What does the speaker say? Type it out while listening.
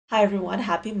Hi everyone,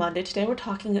 happy Monday. Today we're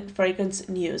talking fragrance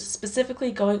news,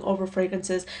 specifically going over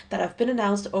fragrances that have been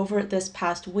announced over this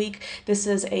past week. This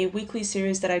is a weekly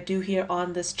series that I do here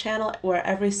on this channel where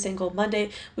every single Monday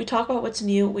we talk about what's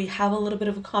new, we have a little bit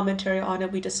of a commentary on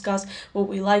it, we discuss what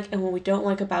we like and what we don't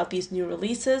like about these new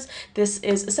releases. This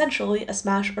is essentially a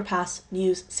smash or pass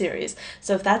news series.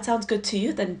 So if that sounds good to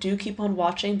you, then do keep on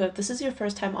watching. But if this is your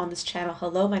first time on this channel,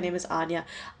 hello, my name is Anya.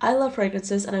 I love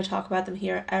fragrances and I talk about them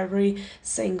here every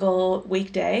single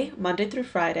weekday, Monday through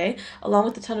Friday, along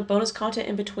with a ton of bonus content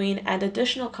in between and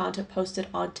additional content posted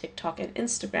on TikTok and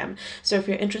Instagram. So if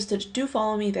you're interested, do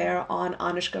follow me there on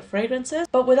ANECHKAFRAGRANCES.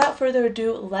 But without further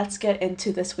ado, let's get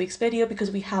into this week's video because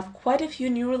we have quite a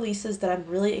few new releases that I'm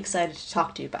really excited to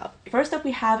talk to you about. First up,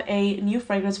 we have a new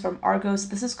fragrance from Argos.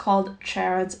 This is called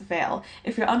Charon's Veil.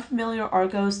 If you're unfamiliar,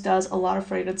 Argos does a lot of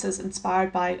fragrances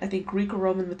inspired by, I think, Greek or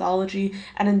Roman mythology,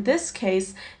 and in this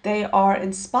case, they are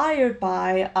inspired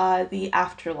by the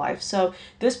afterlife. So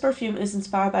this perfume is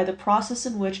inspired by the process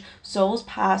in which souls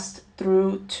passed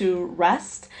through to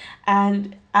rest,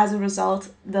 and as a result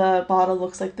the bottle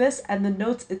looks like this, and the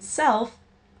notes itself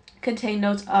contain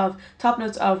top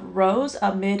notes of rose,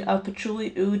 a mid of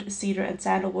patchouli, oud, cedar, and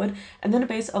sandalwood, and then a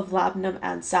base of labdanum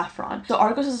and saffron. So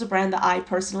Argos is a brand that I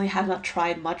personally have not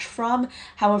tried much from.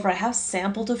 However, I have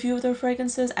sampled a few of their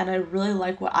fragrances and I really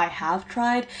like what I have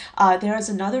tried. There is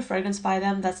another fragrance by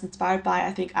them that's inspired by,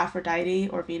 I think, Aphrodite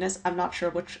or Venus. I'm not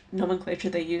sure which nomenclature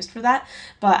they used for that,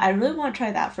 but I really want to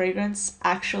try that fragrance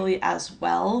actually as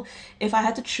well. If I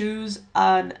had to choose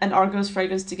an Argos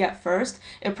fragrance to get first,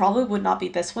 it probably would not be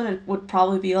this one. It would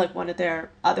probably be like one of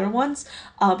their other ones,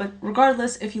 but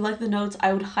regardless, if you like the notes,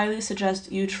 I would highly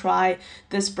suggest you try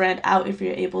this brand out if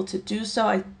you're able to do so.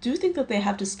 I do think that they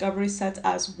have discovery sets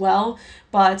as well,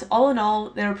 but all in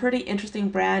all, they're a pretty interesting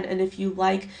brand, and if you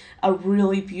like a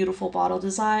really beautiful bottle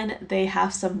design, they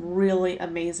have some really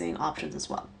amazing options as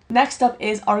well. Next up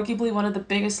is arguably one of the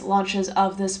biggest launches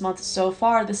of this month so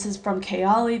far. This is from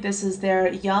Kayali. This is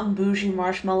their Yum Bougie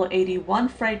Marshmallow 81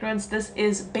 fragrance. This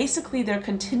is basically their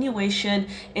continuation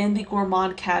in the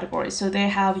gourmand category. So they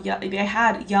had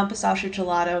Yum Pistachio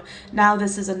Gelato. Now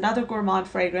this is another gourmand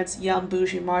fragrance, Yum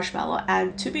Bougie Marshmallow.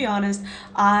 And to be honest,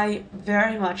 I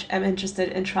very much am interested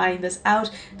in trying this out.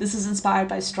 This is inspired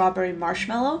by strawberry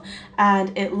marshmallow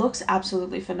and it looks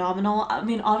absolutely phenomenal. I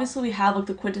mean, obviously we have like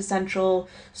the quintessential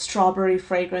strawberry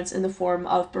fragrance in the form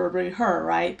of Burberry Her,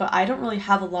 right? But I don't really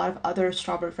have a lot of other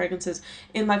strawberry fragrances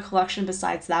in my collection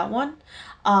besides that one.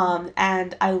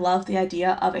 And I love the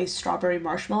idea of a strawberry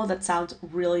marshmallow. That sounds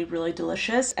really, really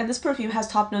delicious. And this perfume has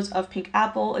top notes of pink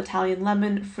apple, Italian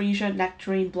lemon, freesia,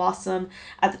 nectarine, blossom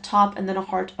at the top, and then a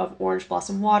heart of orange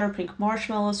blossom water, pink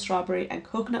marshmallow, strawberry, and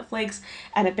coconut flakes,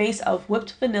 and a base of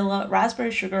whipped vanilla,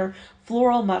 raspberry sugar,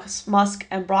 floral musk,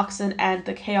 and broxin, and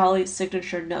the Kayali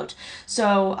signature note.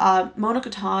 So Mona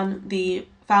Katan, the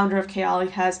founder of Kayali,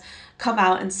 has come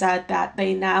out and said that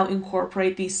they now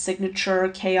incorporate the signature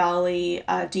Kayali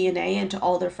DNA into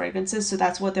all their fragrances. So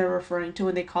that's what they're referring to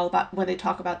when they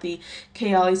talk about the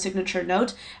Kayali signature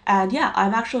note. And yeah,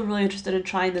 I'm actually really interested in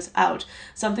trying this out.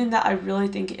 Something that I really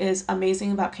think is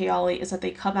amazing about Kayali is that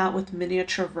they come out with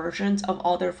miniature versions of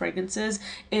all their fragrances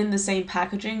in the same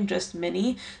packaging, just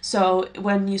mini. So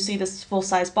when you see this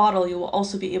full-size bottle, you will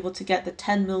also be able to get the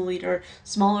 10 milliliter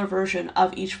smaller version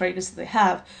of each fragrance that they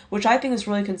have, which I think is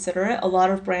really considerate. A lot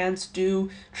of brands do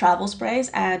travel sprays,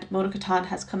 and Mona Katan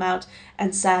has come out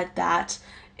and said that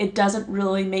it doesn't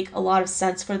really make a lot of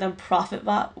sense for them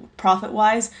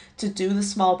profit-wise to do the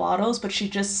small bottles, but she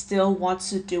just still wants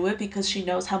to do it because she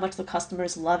knows how much the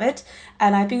customers love it.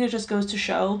 And I think it just goes to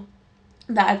show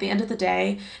that at the end of the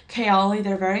day, Kayali,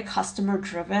 they're very customer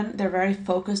driven. They're very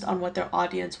focused on what their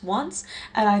audience wants.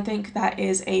 And I think that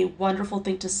is a wonderful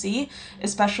thing to see,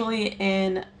 especially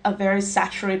in a very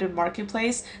saturated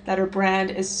marketplace, that a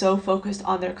brand is so focused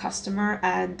on their customer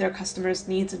and their customers'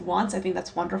 needs and wants. I think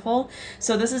that's wonderful.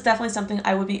 So this is definitely something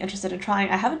I would be interested in trying.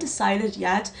 I haven't decided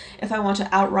yet if I want to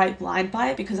outright blind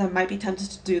buy it because I might be tempted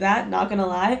to do that, not gonna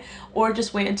lie, or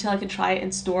just wait until I can try it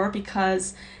in store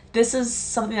because this is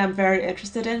something I'm very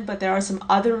interested in, but there are some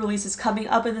other releases coming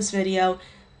up in this video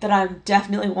that I'm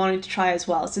definitely wanting to try as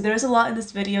well. So there's a lot in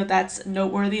this video that's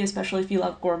noteworthy, especially if you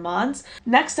love gourmands.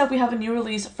 Next up, we have a new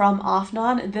release from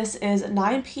Afnan. This is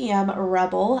 9 PM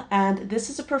Rebel, and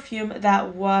this is a perfume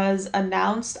that was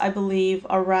announced, I believe,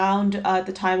 around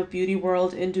the time of Beauty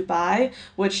World in Dubai,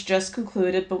 which just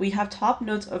concluded, but we have top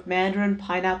notes of mandarin,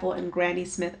 pineapple, and Granny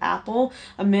Smith apple,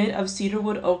 a mid of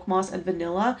cedarwood, oak moss, and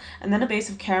vanilla, and then a base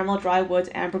of caramel, dry woods,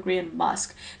 ambergris, and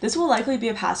musk. This will likely be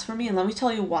a pass for me, and let me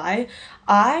tell you why.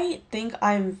 I think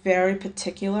I'm very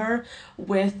particular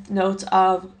with notes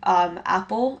of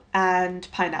apple and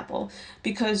pineapple,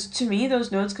 because to me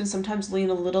those notes can sometimes lean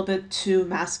a little bit too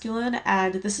masculine,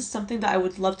 and this is something that I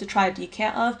would love to try a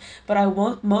decant of, but I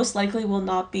won't, most likely will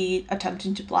not be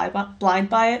attempting to blind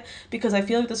buy it, because I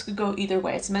feel like this could go either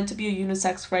way. It's meant to be a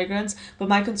unisex fragrance, but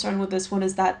my concern with this one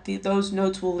is that those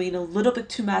notes will lean a little bit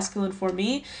too masculine for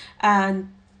me,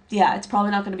 and yeah, it's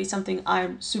probably not going to be something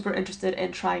I'm super interested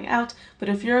in trying out, but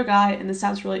if you're a guy and this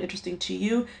sounds really interesting to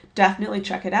you, definitely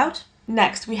check it out.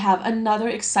 Next, we have another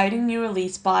exciting new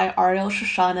release by Arielle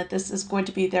Shoshana. This is going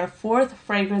to be their 4th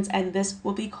fragrance, and this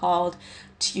will be called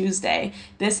Tuesday.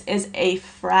 This is a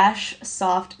fresh,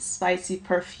 soft, spicy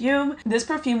perfume. This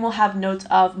perfume will have notes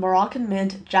of Moroccan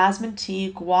mint, jasmine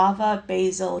tea, guava,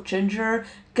 basil, ginger,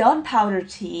 gunpowder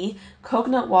tea,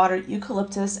 coconut water,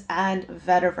 eucalyptus, and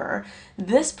vetiver.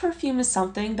 This perfume is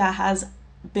something that has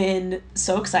been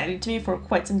so exciting to me for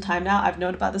quite some time now. I've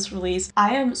known about this release.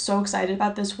 I am so excited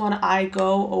about this one. I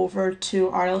go over to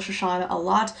Arielle Shoshana a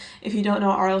lot. If you don't know,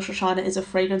 Arielle Shoshana is a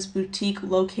fragrance boutique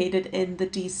located in the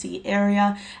DC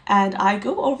area, and I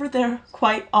go over there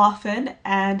quite often.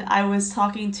 And I was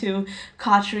talking to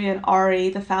Katri and Ari,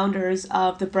 the founders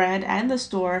of the brand and the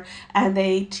store, and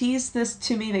they teased this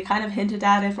to me. They kind of hinted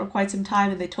at it for quite some time,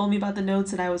 and they told me about the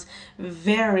notes, and I was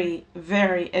very,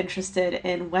 very interested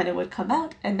in when it would come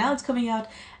out. And now it's coming out,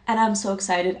 and I'm so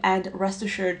excited, and rest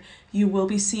assured you will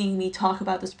be seeing me talk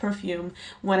about this perfume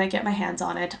when I get my hands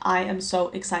on it. I am so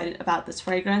excited about this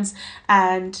fragrance.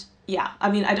 And yeah, I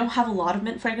mean, I don't have a lot of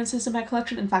mint fragrances in my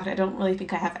collection. In fact, I don't really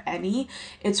think I have any.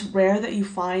 It's rare that you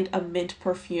find a mint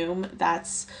perfume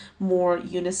that's more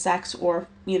unisex or,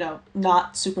 you know,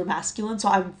 not super masculine. So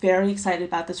I'm very excited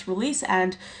about this release,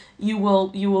 and you will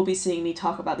be seeing me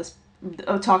talk about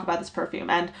this perfume.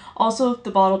 And also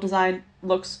the bottle design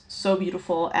looks so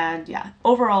beautiful, and yeah,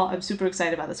 overall I'm super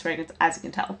excited about this fragrance, as you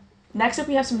can tell. Next up,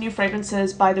 we have some new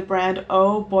fragrances by the brand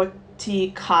O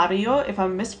Boticario. If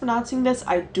I'm mispronouncing this,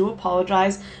 I do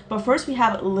apologize. But first we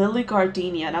have Lily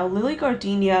Gardenia. Now Lily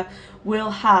Gardenia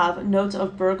will have notes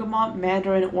of bergamot,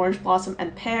 mandarin, orange blossom,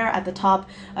 and pear at the top,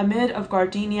 a mid of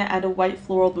gardenia and a white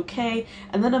floral bouquet,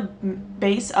 and then a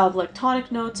base of lactonic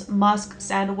notes, musk,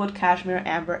 sandalwood, cashmere,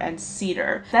 amber, and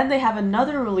cedar. Then they have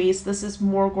another release. This is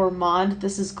more gourmand.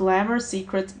 This is Glamour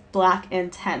Secrets Black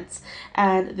Intense,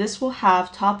 and this will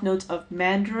have top notes of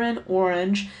mandarin,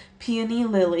 orange, peony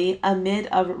lily, a mid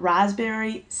of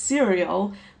raspberry,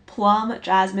 cereal, plum,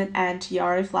 jasmine, and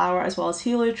tiare flower, as well as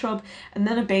heliotrope, and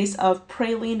then a base of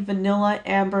praline, vanilla,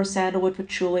 amber, sandalwood,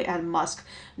 patchouli, and musk.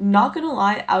 Not gonna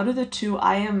lie, out of the two,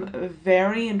 I am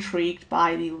very intrigued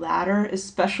by the latter,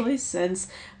 especially since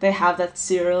they have that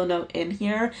cereal note in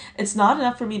here. It's not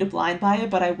enough for me to blind buy it,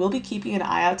 but I will be keeping an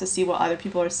eye out to see what other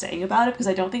people are saying about it, because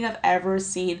I don't think I've ever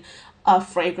seen a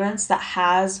fragrance that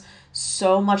has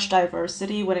so much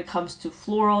diversity when it comes to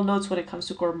floral notes, when it comes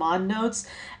to gourmand notes,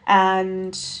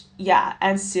 and yeah,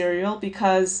 and cereal,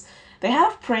 because they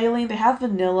have praline, they have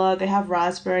vanilla, they have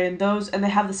raspberry, and they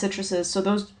have the citruses, so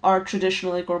those are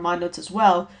traditionally gourmand notes as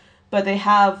well, but they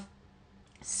have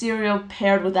cereal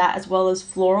paired with that as well as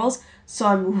florals. So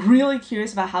I'm really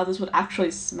curious about how this would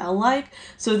actually smell like.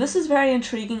 So this is very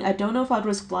intriguing. I don't know if I'd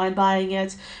risk blind buying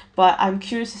it, but I'm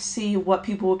curious to see what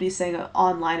people will be saying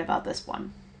online about this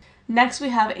one. Next, we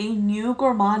have a new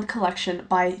gourmand collection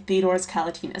by Theodoros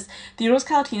Kalatinas. Theodoros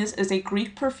Kalatinas is a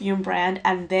Greek perfume brand,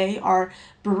 and they are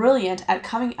brilliant at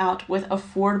coming out with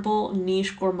affordable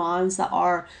niche gourmands that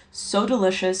are so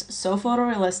delicious, so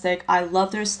photorealistic. I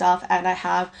love their stuff, and I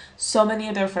have so many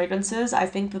of their fragrances. I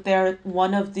think that they're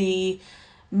one of the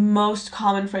most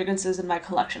common fragrances in my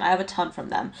collection. I have a ton from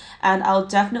them, and I'll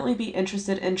definitely be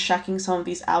interested in checking some of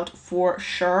these out for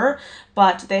sure.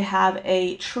 But they have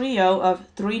a trio of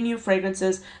 3 new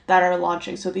fragrances that are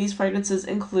launching. So these fragrances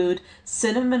include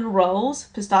Cinnamon Rolls,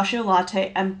 Pistachio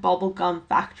Latte, and Bubblegum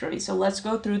Factory. So let's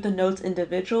go through the notes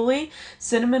individually.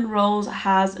 Cinnamon Rolls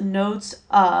has notes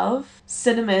of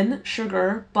cinnamon,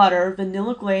 sugar, butter,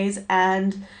 vanilla glaze,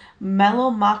 and mellow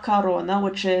macarona,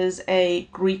 which is a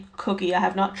Greek cookie. I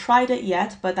have not tried it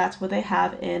yet, but that's what they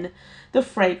have in the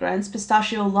fragrance.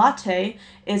 Pistachio Latte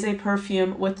is a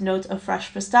perfume with notes of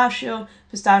fresh pistachio,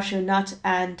 pistachio nut,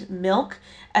 and milk.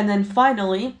 And then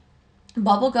finally,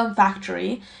 Bubblegum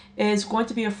Factory is going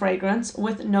to be a fragrance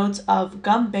with notes of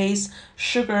gum base,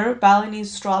 sugar, Balinese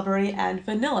strawberry, and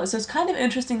vanilla. So it's kind of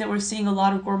interesting that we're seeing a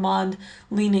lot of gourmand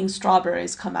leaning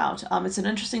strawberries come out. It's an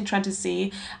interesting trend to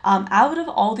see. Out of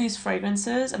all these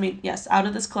fragrances, I mean, yes, out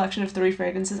of this collection of 3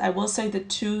 fragrances, I will say the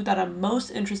 2 that I'm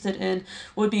most interested in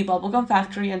would be Bubblegum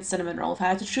Factory and Cinnamon Roll. If I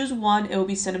had to choose one, it would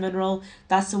be Cinnamon Roll.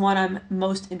 That's the one I'm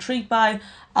most intrigued by.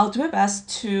 I'll do my best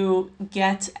to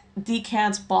get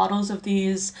decant bottles of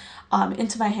these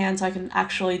into my hands so I can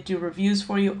actually do reviews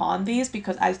for you on these,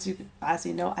 because as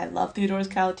you know, I love Theodore's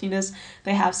Calatinus.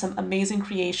 They have some amazing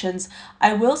creations.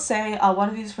 I will say one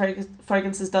of these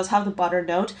fragrances does have the butter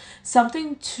note.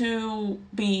 Something to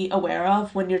be aware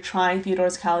of when you're trying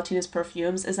Theodore's Calatinus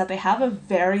perfumes is that they have a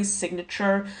very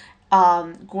signature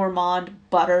gourmand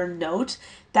butter note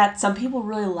that some people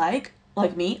really like.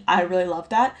 Like me, I really love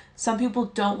that. Some people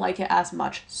don't like it as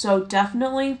much. So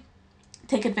definitely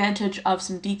take advantage of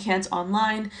some decants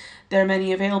online. There are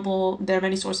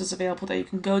many sources available that you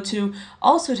can go to.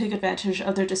 Also take advantage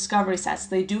of their discovery sets.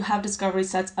 They do have discovery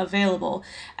sets available.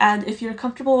 And if you're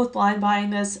comfortable with blind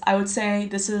buying this, I would say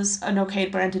this is an okay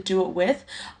brand to do it with,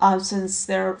 since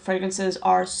their fragrances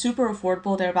are super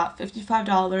affordable. They're about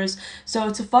 $55. So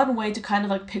it's a fun way to kind of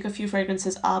like pick a few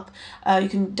fragrances up. You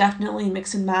can definitely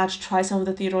mix and match, try some of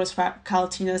the Theodore's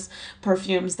Calatinus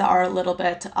perfumes that are a little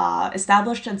bit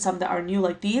established and some that are new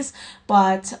like these.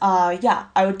 But yeah,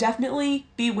 I would definitely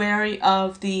be wary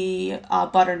of the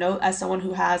butter note. As someone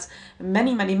who has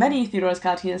many Theodore's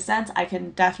Calatinus scents, I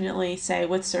can definitely say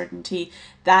with certainty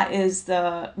that is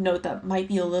the note that might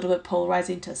be a little bit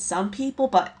polarizing to some people,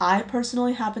 but I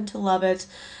personally happen to love it.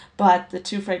 But the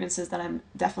 2 fragrances that I'm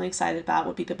definitely excited about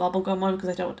would be the bubblegum one,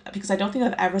 because I don't think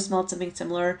I've ever smelled something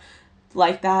similar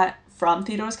like that from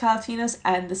Theodore's Calatinus,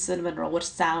 and the cinnamon roll, which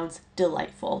sounds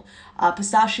delightful.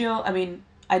 Pistachio, I mean,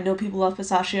 I know people love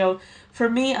pistachio. For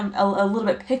me, I'm a little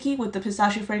bit picky with the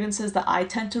pistachio fragrances that I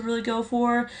tend to really go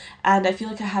for, and I feel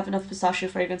like I have enough pistachio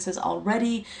fragrances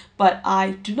already, but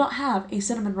I do not have a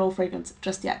cinnamon roll fragrance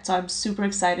just yet, so I'm super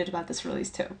excited about this release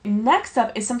too. Next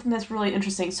up is something that's really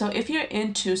interesting. So if you're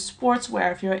into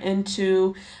sportswear, if you're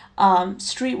into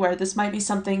streetwear, this might be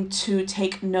something to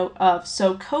take note of.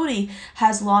 So Coty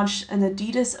has launched an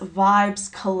Adidas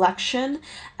Vibes collection,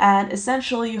 and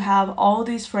essentially you have all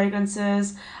these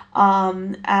fragrances,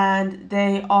 and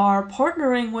they are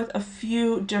partnering with a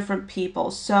few different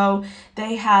people. So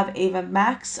they have Ava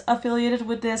Max affiliated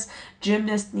with this,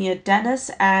 gymnast Nia Dennis,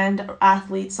 and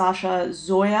athlete Sasha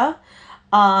Zoya.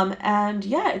 And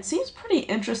yeah, it seems pretty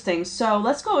interesting. So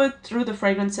let's go through the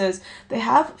fragrances. They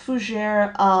have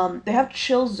Fougere, they have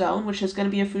Chill Zone, which is going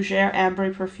to be a Fougere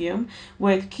ambery perfume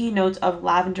with key notes of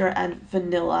lavender and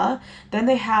vanilla. Then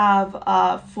they have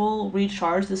Full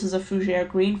Recharge. This is a Fougere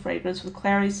green fragrance with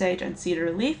clary sage and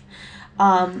cedar leaf.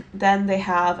 Then they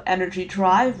have Energy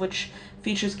Drive, which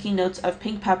features key notes of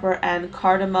pink pepper and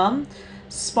cardamom.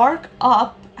 Spark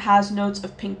Up has notes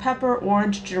of pink pepper,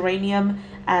 orange, geranium,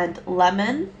 and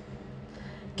lemon.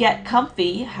 Get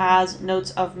Comfy has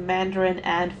notes of mandarin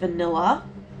and vanilla.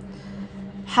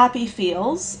 Happy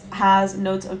Feels has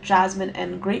notes of jasmine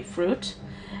and grapefruit.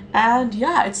 And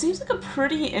yeah, it seems like a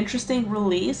pretty interesting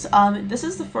release. This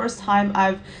is the first time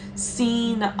I've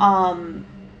seen a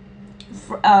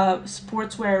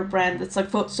sportswear brand that's like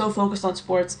so focused on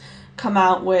sports come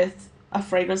out with a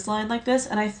fragrance line like this,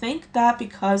 and I think that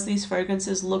because these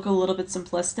fragrances look a little bit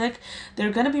simplistic,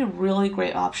 they're going to be really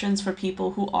great options for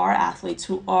people who are athletes,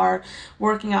 who are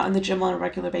working out in the gym on a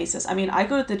regular basis. I mean, I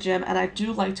go to the gym and I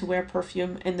do like to wear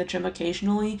perfume in the gym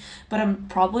occasionally, but I'm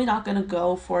probably not going to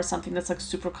go for something that's like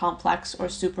super complex or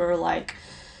super like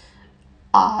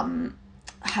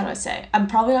how do I say? I'm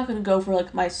probably not going to go for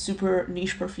like my super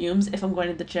niche perfumes if I'm going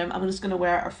to the gym. I'm just going to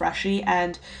wear a freshie,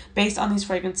 and based on these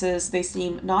fragrances, they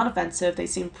seem non-offensive. They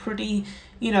seem pretty,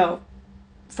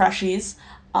 freshies.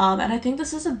 And I think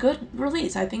this is a good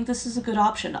release. I think this is a good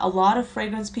option. A lot of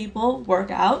fragrance people work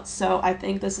out, so I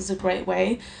think this is a great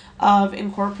way of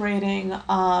incorporating,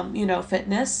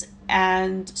 fitness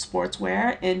and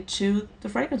sportswear into the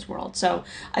fragrance world. So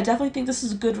I definitely think this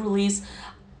is a good release.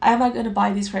 Am I going to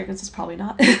buy these fragrances? Probably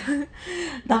not.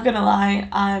 Not going to lie.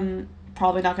 I'm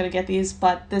probably not going to get these,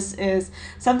 but this is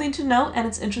something to note, and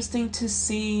it's interesting to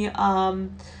see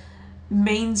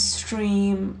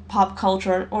mainstream pop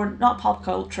culture, or not pop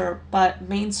culture, but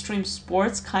mainstream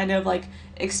sports kind of like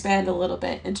expand a little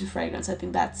bit into fragrance. I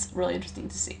think that's really interesting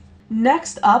to see.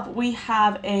 Next up, we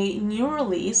have a new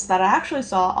release that I actually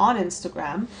saw on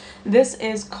Instagram. This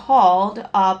is called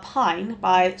Pine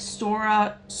by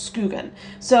Sora Dora.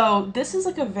 So this is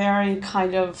like a very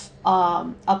kind of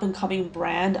up-and-coming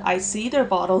brand. I see their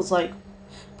bottles like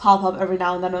pop up every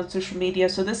now and then on social media.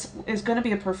 So this is going to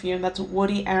be a perfume that's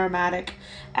woody, aromatic,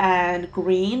 and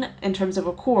green in terms of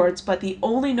accords, but the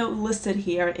only note listed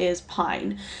here is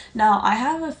pine. Now, I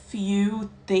have a few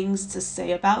things to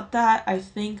say about that. I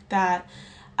think that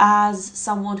as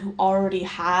someone who already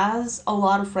has a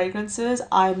lot of fragrances,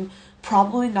 I'm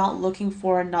probably not looking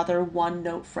for another one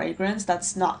note fragrance.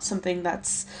 That's not something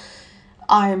that's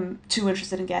I'm too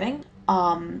interested in getting.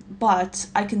 But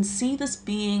I can see this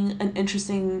being an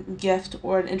interesting gift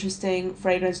or an interesting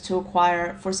fragrance to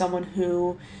acquire for someone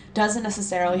who doesn't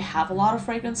necessarily have a lot of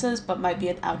fragrances, but might be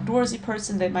an outdoorsy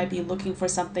person. They might be looking for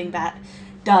something that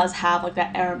does have like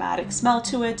that aromatic smell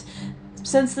to it.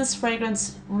 Since this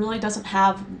fragrance really doesn't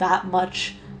have that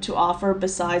much to offer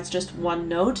besides just one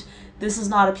note, this is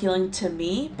not appealing to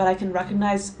me, but I can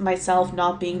recognize myself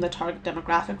not being the target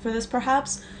demographic for this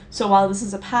perhaps. So while this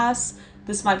is a pass,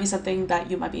 this might be something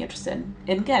that you might be interested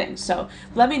in getting. So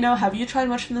let me know, have you tried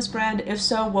much from this brand? If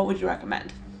so, what would you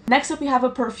recommend? Next up, we have a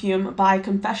perfume by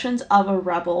Confessions of a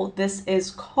Rebel. This is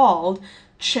called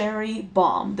Cherry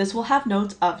Bomb. This will have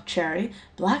notes of cherry,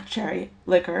 black cherry,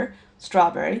 liquor,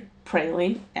 strawberry,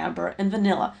 praline, amber, and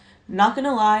vanilla. Not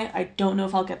gonna lie, I don't know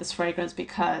if I'll get this fragrance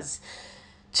because,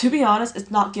 to be honest,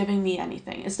 it's not giving me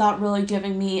anything. It's not really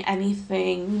giving me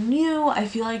anything new. I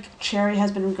feel like cherry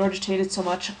has been regurgitated so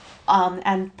much,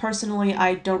 and personally,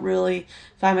 I don't really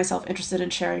find myself interested in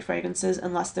cherry fragrances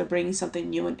unless they're bringing something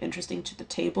new and interesting to the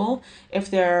table. If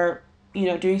they're,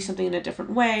 doing something in a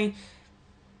different way,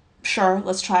 sure,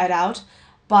 let's try it out.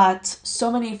 But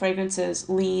so many fragrances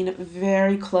lean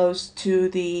very close to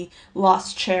the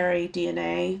Lost Cherry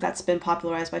DNA that's been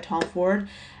popularized by Tom Ford.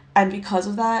 And because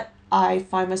of that, I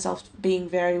find myself being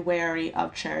very wary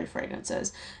of cherry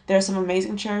fragrances. There are some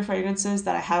amazing cherry fragrances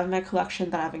that I have in my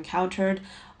collection that I've encountered,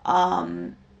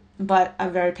 but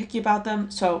I'm very picky about them.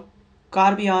 So,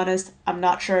 gotta be honest, I'm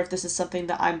not sure if this is something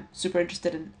that I'm super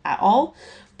interested in at all.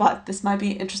 But this might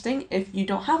be interesting if you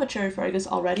don't have a cherry fragrance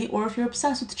already, or if you're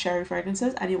obsessed with cherry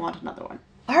fragrances and you want another one.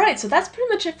 Alright, so that's pretty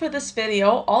much it for this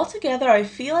video. Altogether, I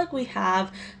feel like we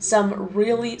have some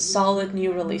really solid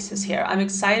new releases here. I'm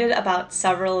excited about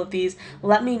several of these.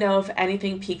 Let me know if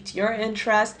anything piqued your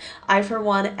interest. I, for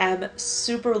one, am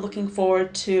super looking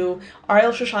forward to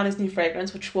Arielle Shoshana's new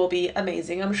fragrance, which will be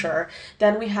amazing, I'm sure.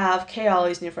 Then we have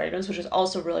Kayali's new fragrance, which is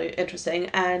also really interesting.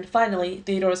 And finally,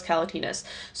 Theodore's Calatinus.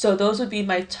 So those would be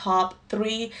my top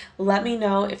 3. Let me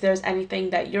know if there's anything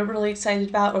that you're really excited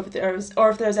about, or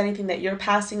if there's anything that you're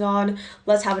passing on.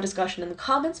 Let's have a discussion in the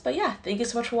comments. But yeah, thank you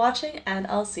so much for watching, and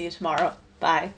I'll see you tomorrow. Bye.